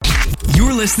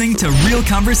listening to Real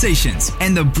Conversations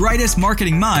and the brightest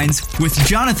marketing minds with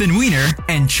Jonathan Weiner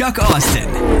and Chuck Austin.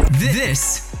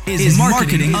 This is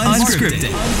Marketing Unscripted.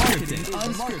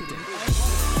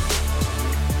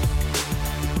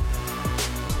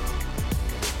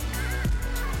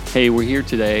 Hey, we're here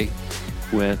today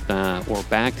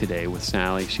back today with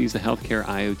Sally. She's the healthcare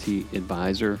IoT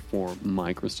advisor for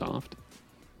Microsoft.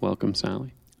 Welcome,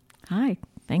 Sally. Hi,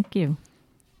 thank you.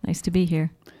 Nice to be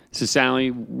here. So,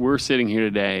 Sally, we're sitting here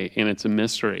today, and it's a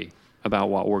mystery about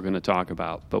what we're going to talk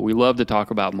about. But we love to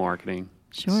talk about marketing.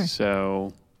 Sure.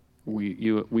 So,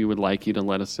 we would like you to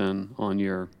let us in on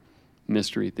your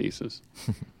mystery thesis.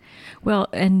 Well,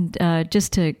 and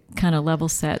just to kind of level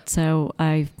set, so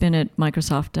I've been at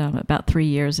Microsoft about 3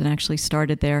 years and actually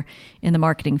started there in the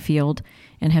marketing field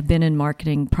and have been in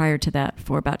marketing prior to that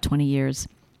for about 20 years.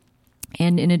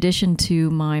 And in addition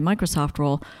to my Microsoft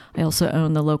role, I also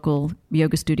own the local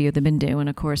yoga studio, The Bindu, and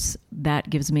of course that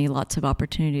gives me lots of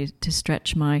opportunity to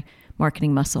stretch my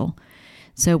marketing muscle.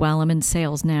 So while I'm in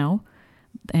sales now,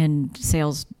 and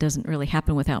sales doesn't really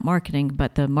happen without marketing,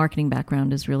 but the marketing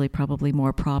background is really probably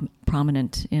more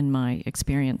prominent in my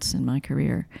experience in my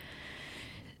career.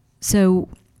 So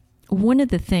one of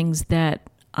the things that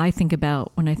I think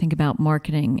about when I think about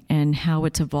marketing and how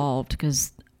it's evolved,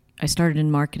 because I started in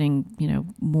marketing,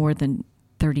 more than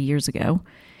 30 years ago,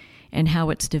 and how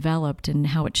it's developed and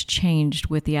how it's changed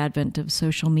with the advent of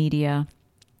social media,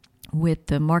 with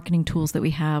the marketing tools that we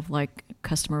have, like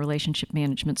customer relationship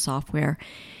management software,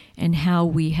 and how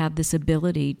we have this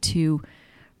ability to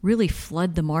really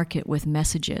flood the market with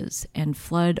messages and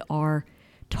flood our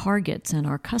targets and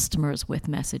our customers with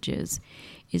messages,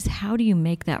 is how do you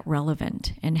make that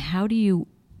relevant? And how do you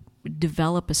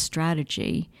develop a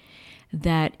strategy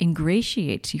that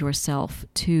ingratiates yourself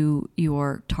to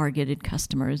your targeted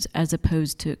customers as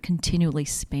opposed to continually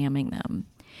spamming them?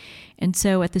 And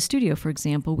so at the studio, for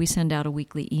example, we send out a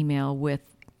weekly email with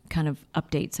kind of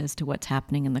updates as to what's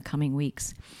happening in the coming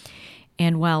weeks.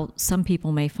 And while some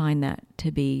people may find that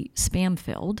to be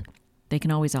spam-filled, they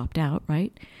can always opt out,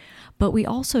 right? But we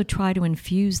also try to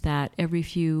infuse that every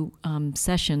few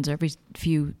sessions, every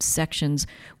few sections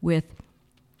with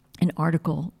an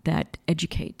article that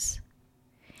educates.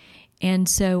 And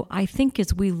so I think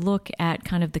as we look at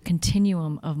kind of the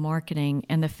continuum of marketing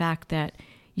and the fact that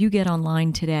you get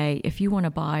online today, if you want to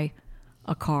buy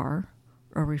a car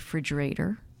or a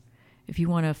refrigerator, if you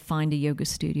want to find a yoga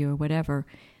studio or whatever,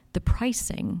 the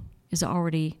pricing is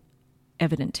already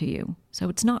evident to you. So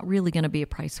it's not really going to be a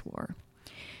price war.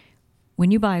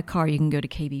 When you buy a car, you can go to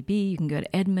KBB, you can go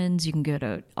to Edmunds, you can go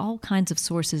to all kinds of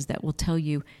sources that will tell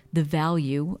you the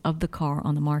value of the car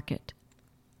on the market.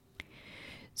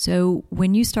 So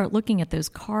when you start looking at those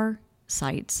car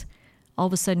sites, all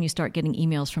of a sudden you start getting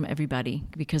emails from everybody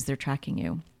because they're tracking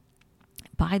you.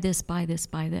 Buy this, buy this,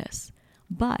 buy this.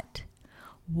 But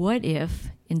what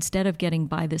if instead of getting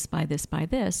buy this, buy this, buy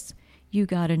this, you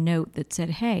got a note that said,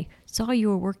 hey, saw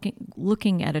you were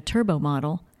looking at a turbo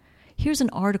model. Here's an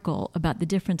article about the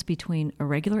difference between a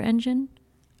regular engine,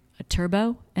 a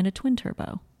turbo, and a twin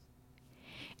turbo.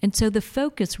 And so the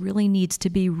focus really needs to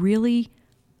be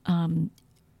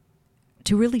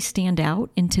to really stand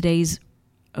out in today's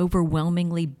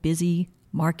overwhelmingly busy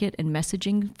market and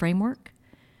messaging framework.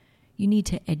 You need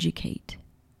to educate.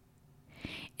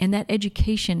 And that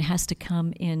education has to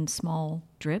come in small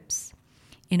drips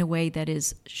in a way that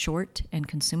is short and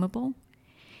consumable.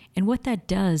 And what that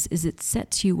does is it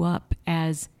sets you up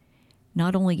as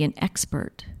not only an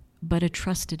expert, but a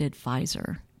trusted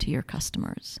advisor to your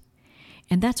customers.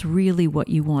 And that's really what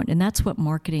you want. And that's what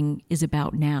marketing is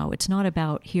about now. It's not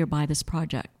about, here, buy this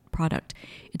product.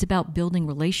 It's about building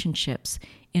relationships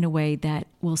in a way that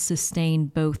will sustain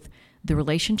both the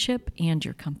relationship and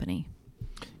your company.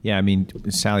 Yeah, I mean,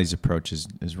 Sally's approach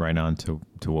is right on to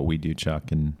what we do,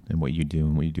 Chuck, and what you do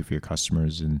and what you do for your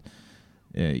customers. And,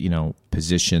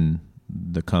 position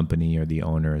the company or the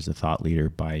owner as a thought leader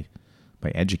by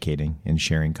educating and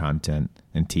sharing content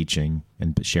and teaching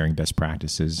and sharing best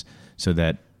practices so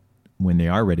that when they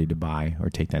are ready to buy or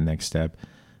take that next step,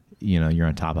 you're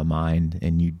on top of mind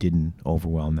and you didn't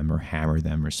overwhelm them or hammer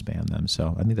them or spam them.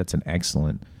 So I think that's an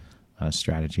excellent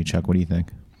strategy. Chuck, what do you think?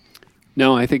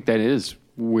 No, I think that is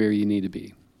where you need to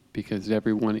be, because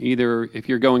everyone, either if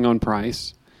you're going on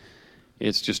price,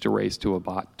 it's just a race to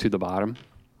the bottom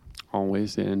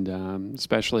always. And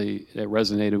especially it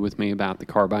resonated with me about the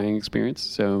car buying experience.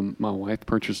 So my wife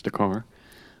purchased a car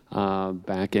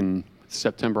back in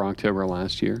September, October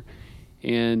last year.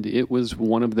 And it was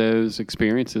one of those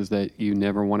experiences that you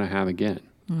never want to have again.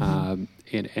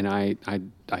 Mm-hmm. And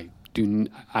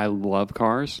I love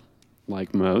cars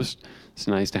like most. It's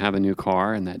nice to have a new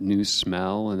car and that new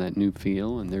smell and that new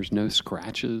feel, and there's no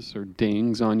scratches or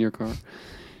dings on your car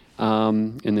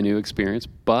in the new experience.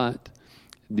 But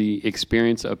the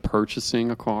experience of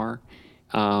purchasing a car,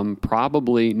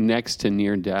 probably next to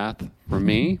near death for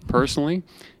me personally,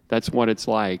 that's what it's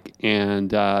like.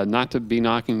 And not to be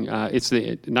knocking,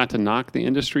 not to knock the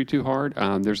industry too hard.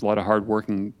 There's a lot of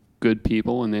hardworking, good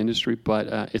people in the industry,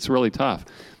 but it's really tough.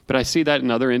 But I see that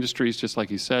in other industries, just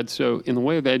like you said. So in the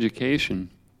way of education,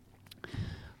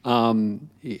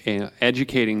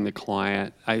 educating the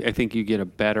client, I think you get a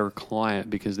better client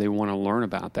because they want to learn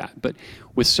about that. But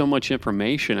with so much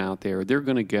information out there, they're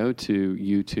going to go to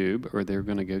YouTube or they're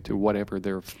going to go to whatever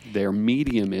their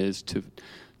medium is to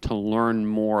learn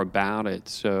more about it.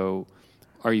 So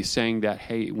are you saying that,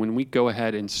 hey, when we go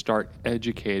ahead and start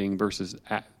educating versus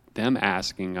them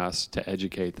asking us to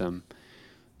educate them,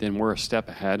 then we're a step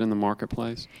ahead in the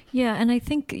marketplace? Yeah, and I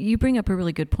think you bring up a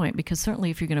really good point, because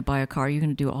certainly if you're going to buy a car, you're going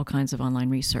to do all kinds of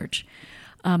online research.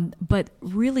 But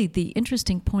really the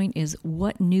interesting point is,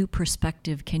 what new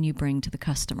perspective can you bring to the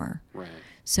customer? Right.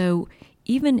 So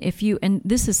even if you, and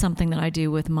this is something that I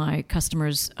do with my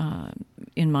customers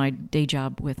in my day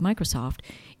job with Microsoft,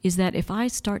 is that if I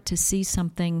start to see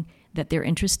something that they're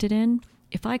interested in,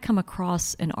 if I come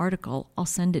across an article, I'll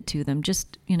send it to them.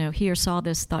 Just, here, saw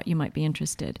this, thought you might be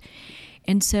interested.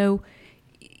 And so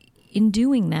in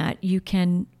doing that,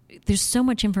 there's so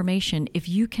much information. If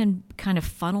you can kind of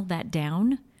funnel that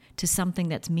down to something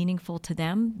that's meaningful to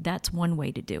them, that's one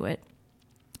way to do it.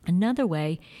 Another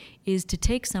way is to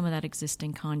take some of that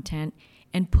existing content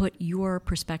and put your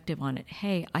perspective on it.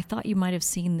 Hey, I thought you might have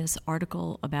seen this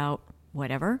article about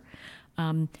whatever.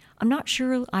 I'm not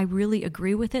sure I really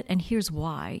agree with it, and here's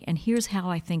why, and here's how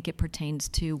I think it pertains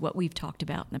to what we've talked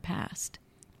about in the past.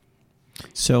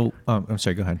 So, I'm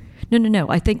sorry, go ahead. No.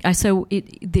 I think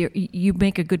you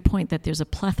make a good point that there's a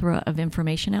plethora of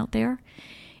information out there,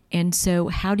 and so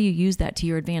how do you use that to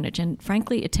your advantage? And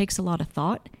frankly, it takes a lot of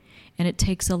thought, and it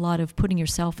takes a lot of putting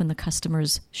yourself in the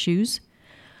customer's shoes.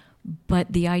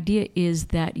 But the idea is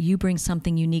that you bring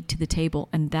something unique to the table,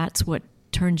 and that's what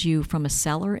turns you from a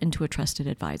seller into a trusted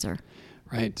advisor.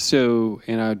 Right. So,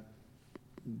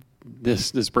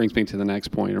 this brings me to the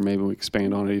next point, or maybe we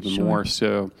expand on it even more.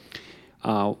 So,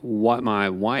 what my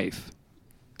wife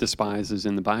despises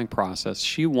in the buying process,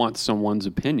 she wants someone's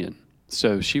opinion.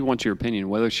 So she wants your opinion,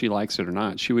 whether she likes it or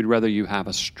not. She would rather you have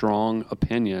a strong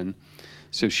opinion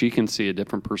so she can see a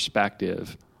different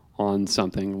perspective on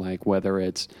something, like whether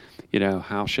it's,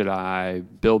 how should I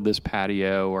build this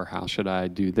patio, or how should I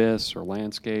do this, or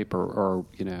landscape, or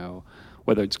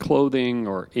whether it's clothing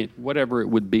or whatever it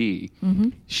would be. Mm-hmm.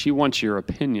 She wants your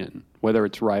opinion, whether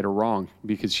it's right or wrong,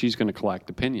 because she's going to collect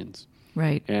opinions.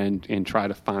 Right. And try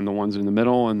to find the ones in the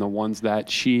middle and the ones that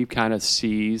she kind of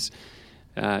sees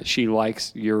she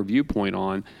likes your viewpoint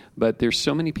on. But there's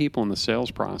so many people in the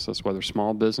sales process, whether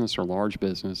small business or large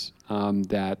business,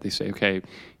 that they say, okay,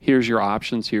 here's your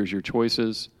options, here's your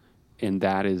choices, and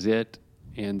that is it.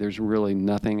 And there's really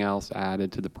nothing else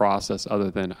added to the process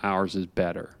other than ours is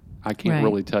better. I can't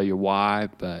really tell you why,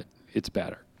 but it's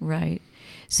better. Right.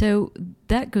 So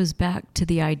that goes back to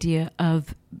the idea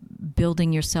of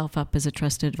building yourself up as a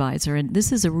trusted advisor. And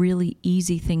this is a really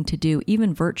easy thing to do,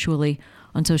 even virtually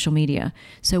on social media.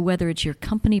 So whether it's your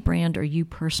company brand or you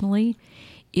personally,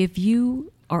 if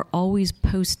you are always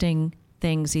posting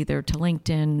things either to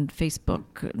LinkedIn,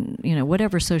 Facebook,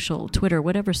 whatever social, Twitter,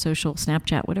 whatever social,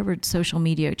 Snapchat, whatever social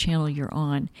media channel you're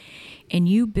on, and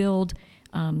you build,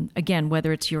 again,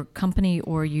 whether it's your company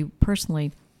or you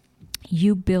personally,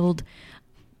 you build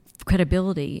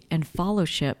credibility and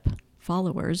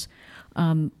followers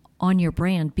on your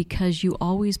brand because you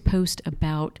always post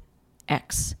about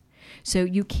X. So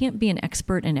you can't be an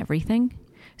expert in everything.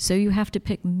 So you have to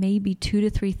pick maybe 2 to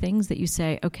 3 things that you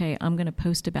say, okay, I'm going to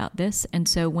post about this. And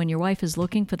so when your wife is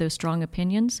looking for those strong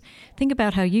opinions, think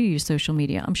about how you use social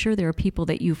media. I'm sure there are people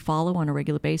that you follow on a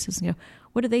regular basis and go,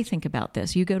 what do they think about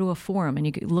this? You go to a forum and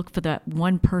you look for that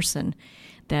one person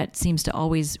that seems to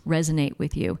always resonate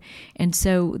with you. And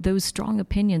so those strong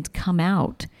opinions come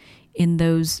out in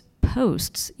those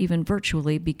posts, even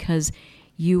virtually, because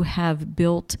you have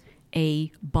built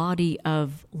a body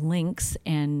of links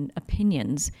and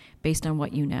opinions based on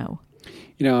what you know.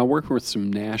 I work with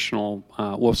some national,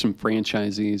 some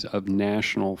franchisees of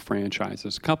national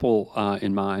franchises. A couple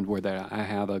in mind where I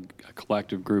have a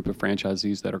collective group of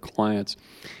franchisees that are clients.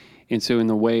 And so in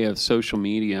the way of social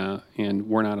media, and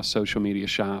we're not a social media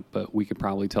shop, but we could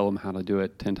probably tell them how to do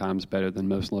it 10 times better than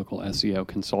most local SEO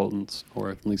consultants, or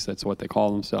at least that's what they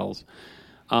call themselves.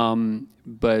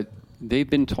 But they've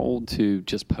been told to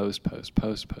just post.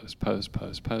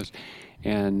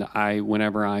 And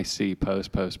whenever I see post,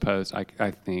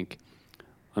 I think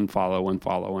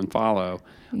unfollow.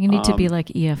 You need to be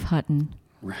like E.F. Hutton.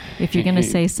 Right. If you're going to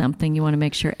say something, you want to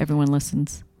make sure everyone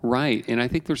listens. Right. And I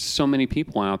think there's so many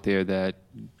people out there that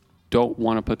don't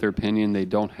want to put their opinion. They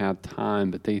don't have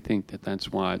time, but they think that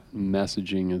that's what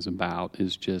messaging is about,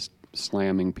 is just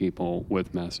slamming people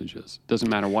with messages. Doesn't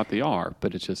matter what they are,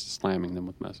 but it's just slamming them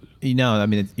with messages. I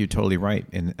mean, you're totally right.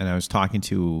 And I was talking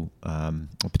to a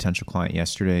potential client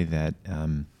yesterday that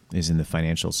is in the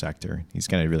financial sector. He's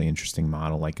got a really interesting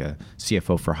model, like a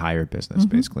CFO for hire business,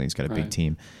 basically. He's got a big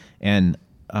team. And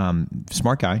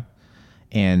smart guy,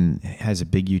 and has a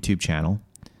big YouTube channel.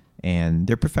 And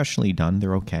they're professionally done.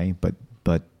 They're okay. But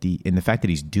the fact that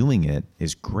he's doing it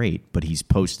is great, but he's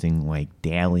posting like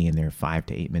daily in their 5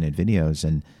 to 8 minute videos.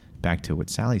 And back to what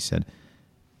Sally said,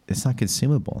 it's not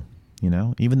consumable.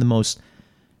 Even the most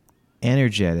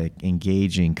energetic,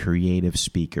 engaging, creative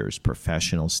speakers,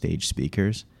 professional stage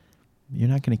speakers, you're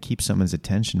not going to keep someone's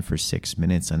attention for 6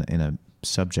 minutes in a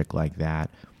subject like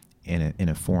that, in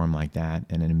a forum like that,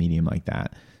 and in a medium like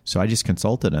that. So I just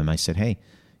consulted him. I said, hey,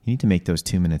 you need to make those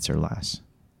 2 minutes or less.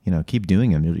 Keep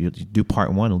doing them. You do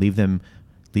part one, leave them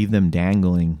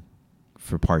dangling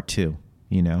for part two.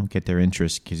 Get their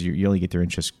interest, because you only get their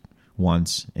interest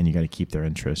once, and you got to keep their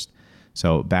interest.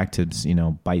 So back to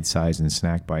bite size and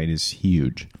snack bite is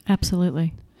huge.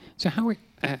 Absolutely. So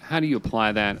how do you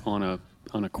apply that on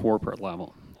a corporate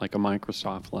level, like a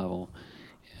Microsoft level?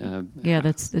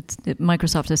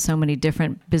 Microsoft has so many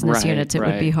different business units. It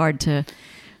would be hard to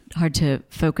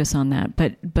focus on that.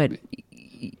 But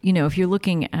if you're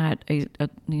looking at a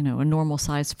normal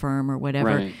sized firm or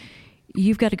whatever,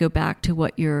 you've got to go back to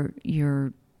what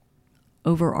your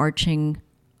overarching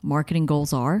marketing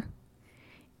goals are.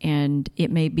 And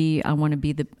it may be, I want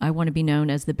to be known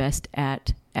as the best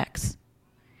at X.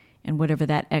 And whatever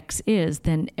that X is,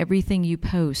 then everything you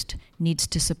post needs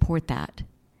to support that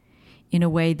in a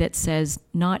way that says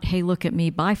not, hey, look at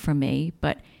me, buy from me,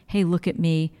 but hey, look at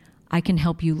me, I can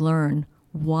help you learn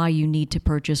why you need to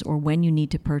purchase, or when you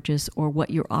need to purchase, or what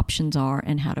your options are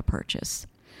and how to purchase.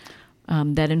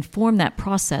 That inform that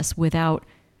process without,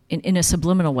 in a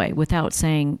subliminal way, without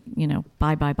saying,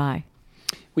 buy.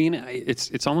 Well,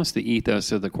 it's almost the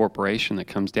ethos of the corporation that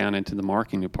comes down into the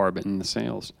marketing department and the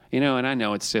sales. And I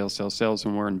know it's sales,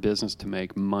 and we're in business to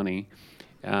make money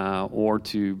or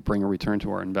to bring a return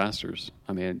to our investors.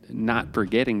 I mean, not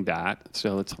forgetting that.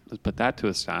 So let's put that to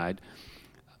a side.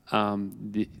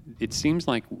 It seems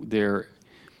like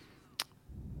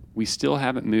we still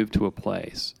haven't moved to a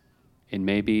place, and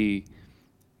maybe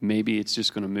it's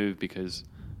just going to move because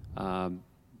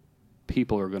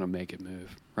people are going to make it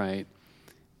move, right?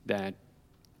 That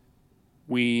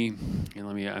let me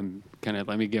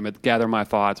gather my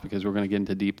thoughts, because we're going to get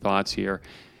into deep thoughts here.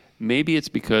 Maybe it's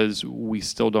because we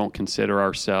still don't consider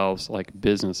ourselves like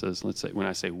businesses. Let's say, when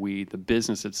I say we, the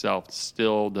business itself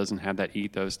still doesn't have that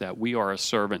ethos that we are a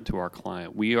servant to our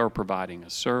client. We are providing a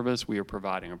service. We are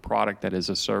providing a product that is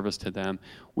a service to them.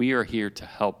 We are here to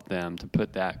help them to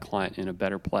put that client in a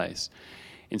better place.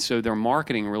 And so their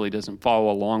marketing really doesn't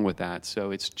follow along with that. So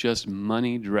it's just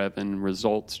money-driven,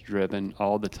 results-driven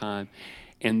all the time.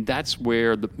 And that's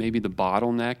where maybe the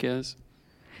bottleneck is.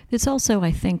 This also,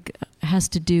 I think, has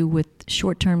to do with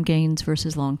short-term gains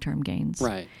versus long-term gains.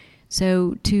 Right.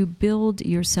 So to build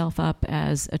yourself up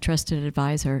as a trusted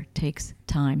advisor takes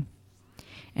time.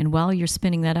 And while you're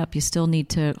spinning that up, you still need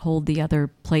to hold the other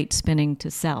plate spinning to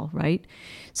sell, right?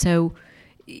 So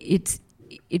it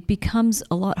becomes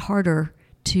a lot harder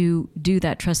to do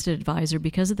that trusted advisor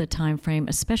because of the time frame,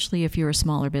 especially if you're a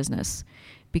smaller business,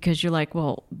 because you're like,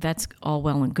 well, that's all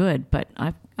well and good, but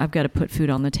I've got to put food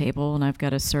on the table and I've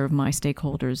got to serve my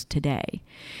stakeholders today.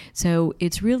 So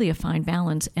it's really a fine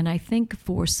balance. And I think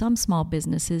for some small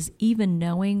businesses, even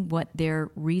knowing what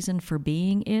their reason for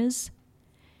being is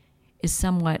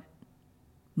somewhat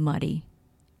muddy.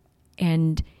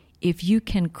 And if you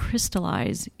can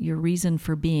crystallize your reason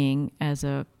for being as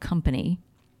a company,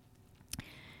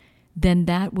 then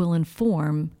that will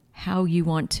inform how you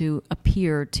want to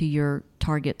appear to your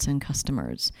targets and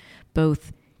customers,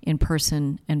 both in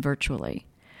person and virtually.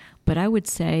 But I would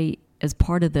say, as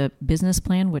part of the business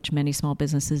plan, which many small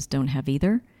businesses don't have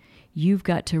either, you've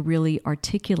got to really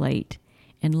articulate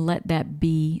and let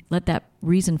that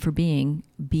reason for being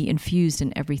be infused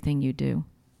in everything you do.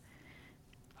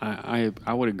 I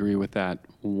would agree with that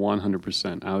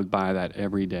 100%. I would buy that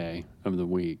every day of the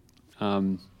week.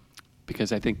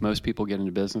 Because I think most people get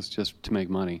into business just to make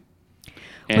money.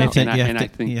 And I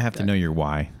think you have to know your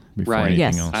why before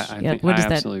anything else. I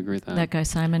absolutely agree with that. That guy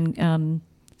Simon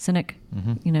cynic.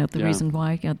 The reason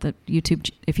why. The YouTube.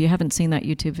 If you haven't seen that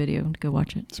YouTube video, go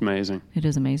watch it. It's amazing. It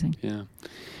is amazing. Yeah.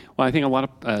 Well, I think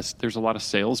there's a lot of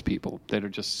salespeople that are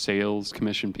just sales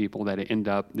commission people that end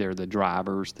up, they're the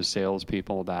drivers, the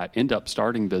salespeople that end up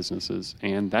starting businesses.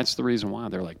 And that's the reason why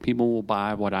they're like, people will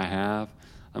buy what I have.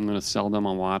 I'm going to sell them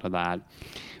a lot of that.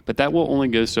 But that will only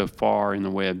go so far in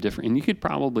the way of different. And you could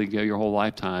probably go your whole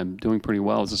lifetime doing pretty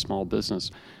well as a small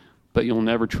business, but you'll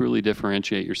never truly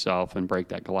differentiate yourself and break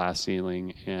that glass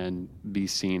ceiling and be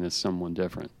seen as someone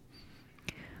different.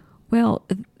 Well,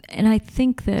 and I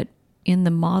think that in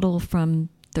the model from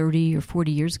 30 or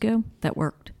 40 years ago, that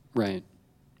worked. Right.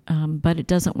 But it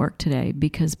doesn't work today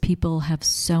because people have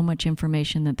so much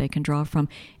information that they can draw from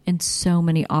and so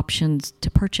many options to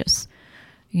purchase.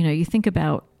 You think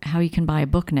about how you can buy a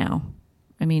book now.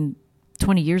 I mean,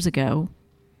 20 years ago,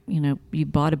 you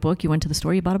bought a book, you went to the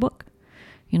store, you bought a book.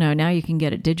 Now you can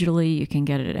get it digitally, you can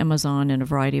get it at Amazon and a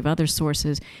variety of other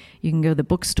sources. You can go to the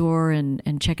bookstore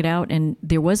and check it out. And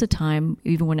there was a time,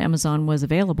 even when Amazon was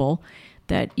available,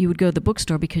 that you would go to the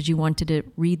bookstore because you wanted to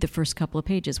read the first couple of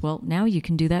pages. Well, now you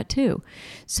can do that too.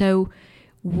 So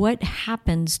what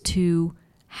happens to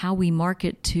how we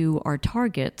market to our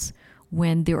targets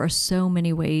when there are so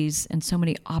many ways and so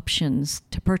many options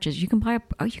to purchase? You can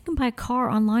buy a car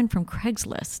online from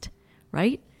Craigslist,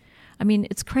 right? I mean,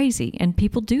 it's crazy, and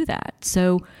people do that.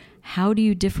 So how do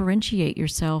you differentiate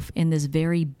yourself in this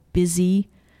very busy,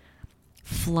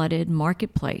 flooded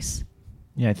marketplace?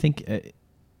 Yeah, I think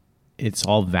it's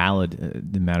all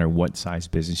valid no matter what size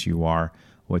business you are,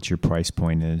 what your price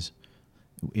point is.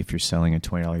 If you're selling a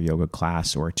 $20 yoga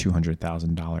class or a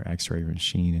 $200,000 x-ray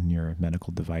machine and you're a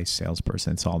medical device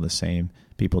salesperson, it's all the same.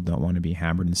 People don't want to be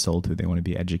hammered and sold to. They want to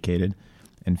be educated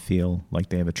and feel like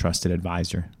they have a trusted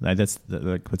advisor. That's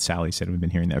like what Sally said. We've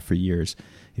been hearing that for years.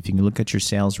 If you can look at your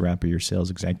sales rep or your sales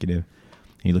executive,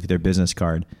 and you look at their business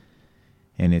card,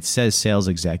 and it says sales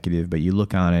executive, but you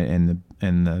look on it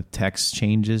and the text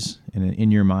changes, and in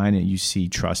your mind and you see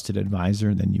trusted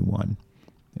advisor, then you won.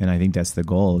 And I think that's the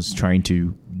goal, is trying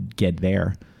to get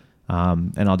there.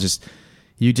 And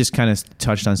you just kind of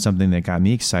touched on something that got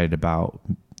me excited about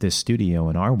this studio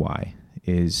and RY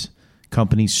is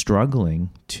companies struggling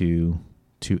to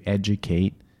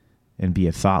educate and be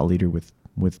a thought leader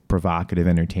with provocative,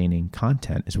 entertaining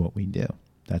content is what we do.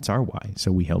 That's our why.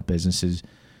 So we help businesses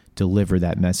deliver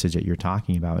that message that you're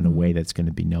talking about in a way that's going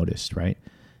to be noticed, right?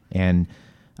 And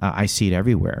I see it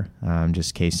everywhere.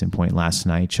 Just case in point, last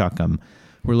night, Chuck,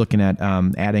 we're looking at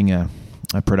adding a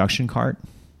production cart,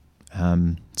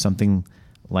 something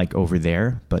like over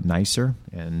there, but nicer,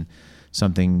 and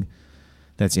something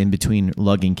that's in between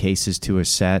lugging cases to a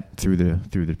set through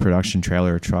the production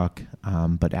trailer or truck,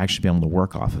 but actually be able to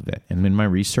work off of it. And in my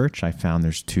research, I found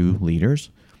there's two leaders.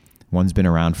 One's been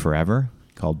around forever,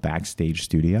 called Backstage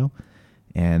Studio,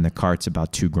 and the cart's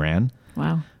about $2,000.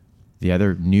 Wow. The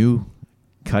other new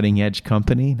cutting edge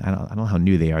company, I don't know how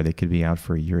new they are. They could be out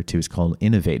for a year or two. It's called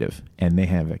Innovative, and they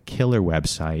have a killer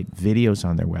website, videos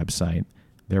on their website.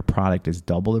 Their product is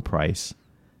double the price.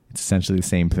 It's essentially the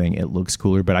same thing. It looks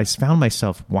cooler, but I found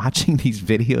myself watching these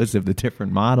videos of the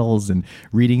different models and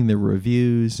reading the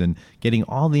reviews and getting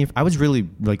all the. I was really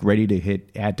like ready to hit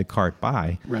add to cart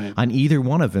buy on either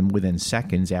one of them within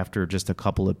seconds after just a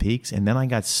couple of peeks, and then I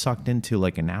got sucked into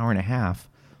like an hour and a half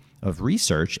of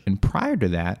research. And prior to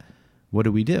that, what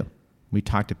do? We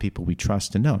talk to people we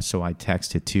trust and know. So I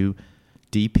texted two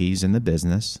DPs in the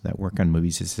business that work on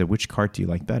movies and said, which cart do you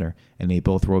like better? And they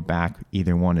both wrote back,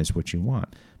 either one is what you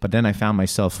want. But then I found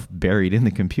myself buried in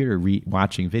the computer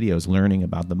watching videos, learning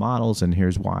about the models, and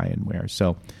here's why and where.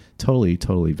 So totally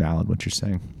valid what you're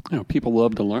saying. People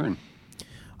love to learn.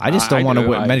 I just don't want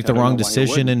to make the wrong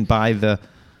decision and buy the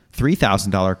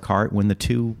 $3,000 cart when the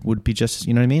two would be just,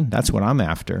 you know what I mean? That's what I'm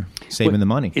after, saving the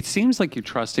money. It seems like you're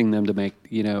trusting them to make,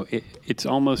 it's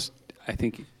almost, I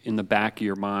think, in the back of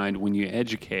your mind, when you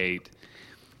educate,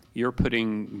 you're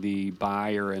putting the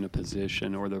buyer in a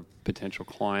position, or the potential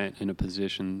client in a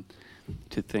position,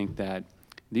 to think that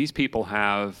these people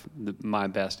have my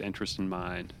best interest in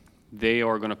mind. They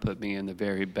are going to put me in the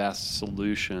very best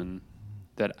solution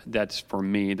that's for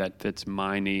me, that fits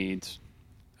my needs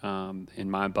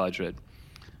in my budget,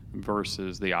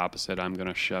 versus the opposite. I'm going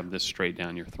to shove this straight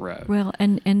down your throat. Well,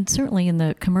 and certainly in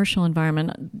the commercial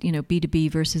environment,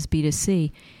 B2B versus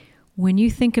B2C, when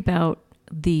you think about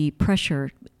the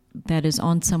pressure that is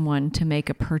on someone to make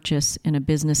a purchase in a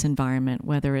business environment,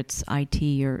 whether it's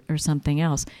IT or something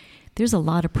else, there's a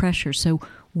lot of pressure. So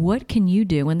what can you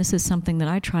do? And this is something that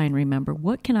I try and remember.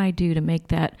 What can I do to make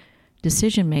that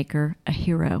decision maker a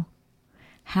hero?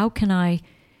 How can I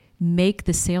make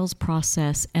the sales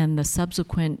process and the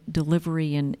subsequent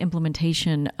delivery and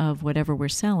implementation of whatever we're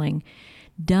selling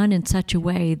done in such a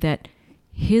way that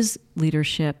his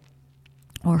leadership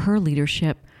or her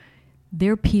leadership,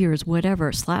 their peers,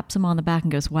 whatever, slaps them on the back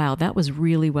and goes, wow, that was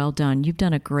really well done. You've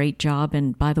done a great job.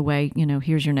 And by the way,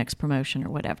 here's your next promotion or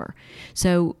whatever.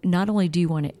 So not only do you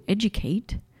want to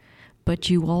educate,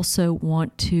 but you also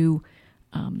want to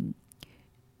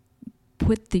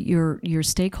put your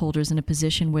stakeholders in a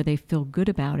position where they feel good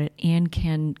about it and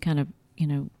can kind of,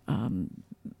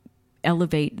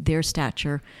 elevate their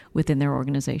stature within their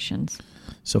organizations.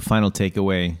 So final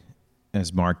takeaway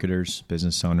as marketers,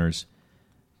 business owners,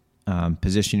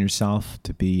 position yourself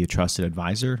to be a trusted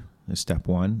advisor is step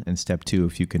one. And step two,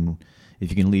 if you can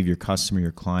leave your customer,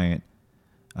 your client,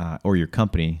 or your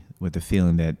company with the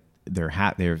feeling that they're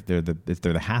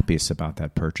the happiest about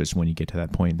that purchase when you get to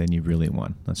that point, then you really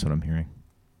won. That's what I'm hearing.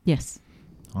 Yes.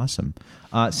 Awesome.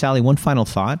 Sally, one final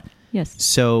thought. Yes.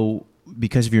 So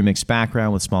because of your mixed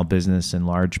background with small business and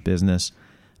large business,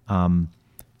 back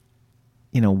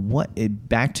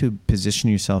to position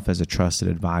yourself as a trusted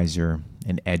advisor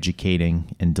and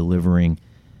educating and delivering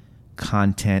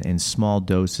content in small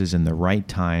doses in the right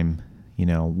time.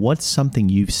 What's something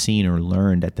you've seen or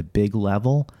learned at the big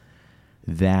level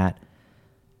that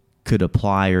could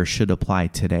apply or should apply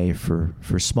today for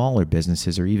smaller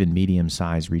businesses or even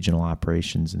medium-sized regional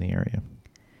operations in the area?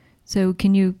 So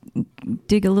can you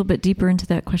dig a little bit deeper into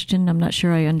that question? I'm not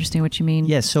sure I understand what you mean.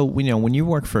 Yeah, so when you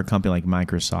work for a company like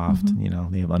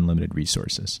Microsoft, they have unlimited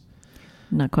resources.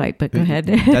 Not quite, but go ahead.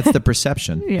 That's the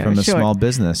perception from a sure. small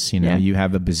business. You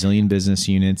have a bazillion business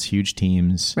units, huge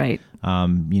teams. Right.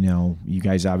 You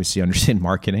guys obviously understand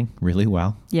marketing really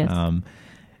well. Yes.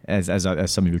 As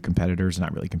some of your competitors,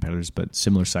 not really competitors, but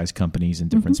similar sized companies in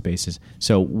different spaces.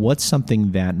 So what's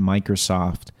something that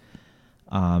Microsoft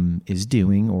is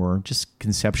doing or just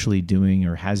conceptually doing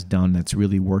or has done that's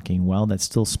really working well that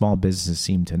still small businesses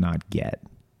seem to not get?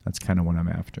 That's kind of what I'm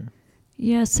after.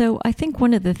 Yeah, so I think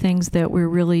one of the things that we're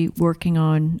really working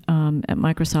on at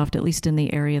Microsoft, at least in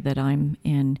the area that I'm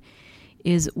in,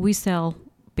 is we sell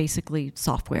basically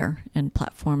software and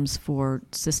platforms for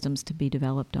systems to be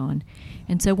developed on.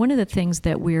 And so one of the things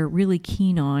that we're really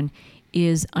keen on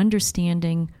is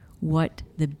understanding what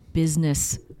the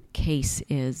business case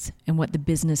is and what the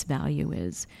business value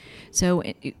is. So,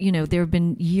 there have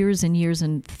been years and years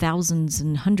and thousands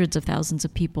and hundreds of thousands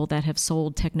of people that have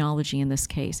sold technology in this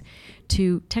case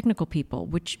to technical people,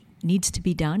 which needs to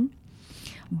be done.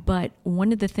 But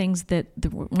one of the things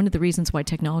one of the reasons why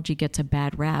technology gets a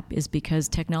bad rap is because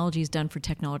technology is done for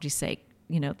technology's sake.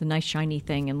 The nice shiny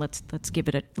thing, and let's give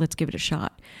it a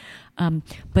shot.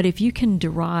 But if you can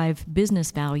derive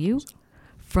business value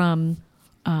from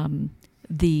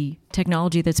the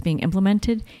technology that's being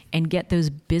implemented and get those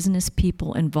business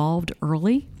people involved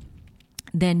early,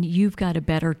 then you've got a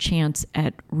better chance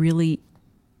at really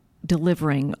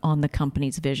delivering on the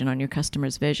company's vision, on your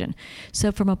customer's vision.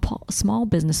 So from a small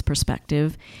business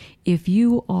perspective, if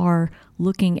you are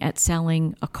looking at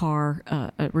selling a car,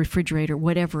 a refrigerator,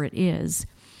 whatever it is,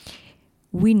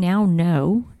 we now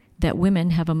know that women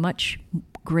have a much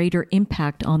greater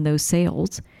impact on those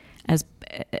sales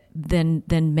than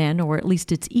men, or at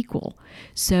least it's equal.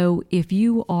 So if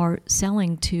you are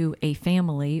selling to a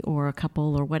family or a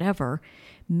couple or whatever,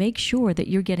 make sure that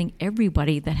you're getting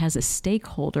everybody that has a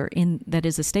stakeholder in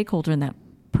that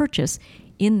purchase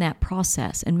in that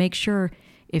process, and make sure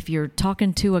if you're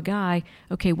talking to a guy,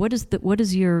 okay, what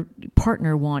does your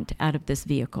partner want out of this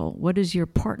vehicle? What does your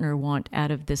partner want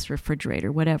out of this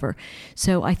refrigerator? Whatever.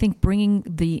 So I think bringing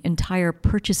the entire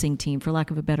purchasing team, for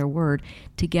lack of a better word,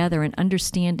 together and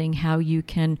understanding how you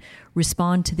can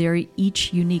respond to their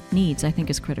each unique needs, I think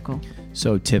is critical.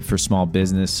 So tip for small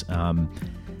business,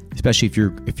 especially if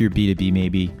you're B2B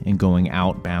maybe and going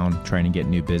outbound, trying to get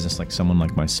new business, like someone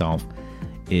like myself,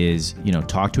 is,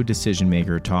 talk to a decision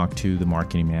maker, talk to the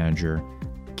marketing manager,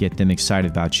 get them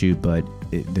excited about you. But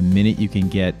the minute you can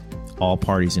get all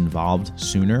parties involved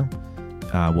sooner,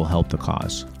 will help the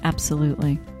cause.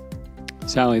 Absolutely.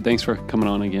 Sally, thanks for coming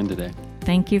on again today.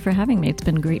 Thank you for having me. It's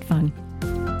been great fun.